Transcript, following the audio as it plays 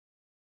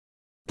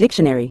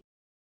Dictionary.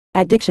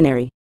 At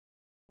dictionary.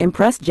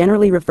 Impressed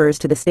generally refers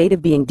to the state of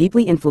being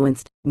deeply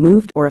influenced,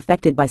 moved or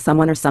affected by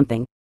someone or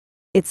something.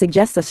 It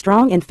suggests a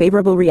strong and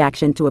favorable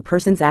reaction to a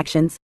person's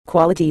actions,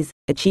 qualities,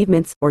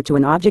 achievements, or to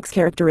an object's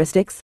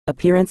characteristics,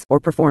 appearance,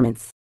 or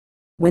performance.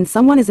 When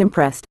someone is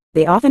impressed,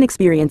 they often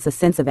experience a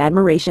sense of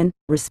admiration,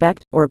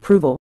 respect, or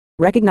approval,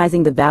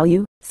 recognizing the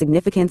value,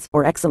 significance,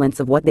 or excellence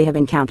of what they have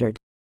encountered.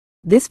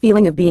 This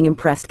feeling of being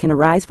impressed can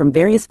arise from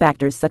various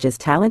factors such as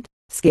talent,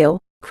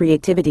 skill,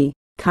 creativity,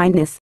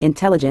 kindness,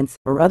 intelligence,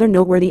 or other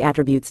noteworthy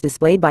attributes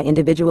displayed by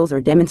individuals or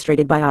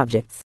demonstrated by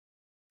objects.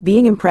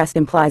 Being impressed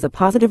implies a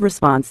positive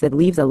response that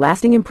leaves a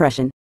lasting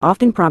impression,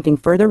 often prompting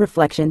further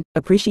reflection,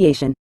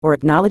 appreciation, or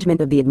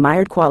acknowledgement of the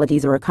admired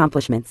qualities or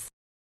accomplishments.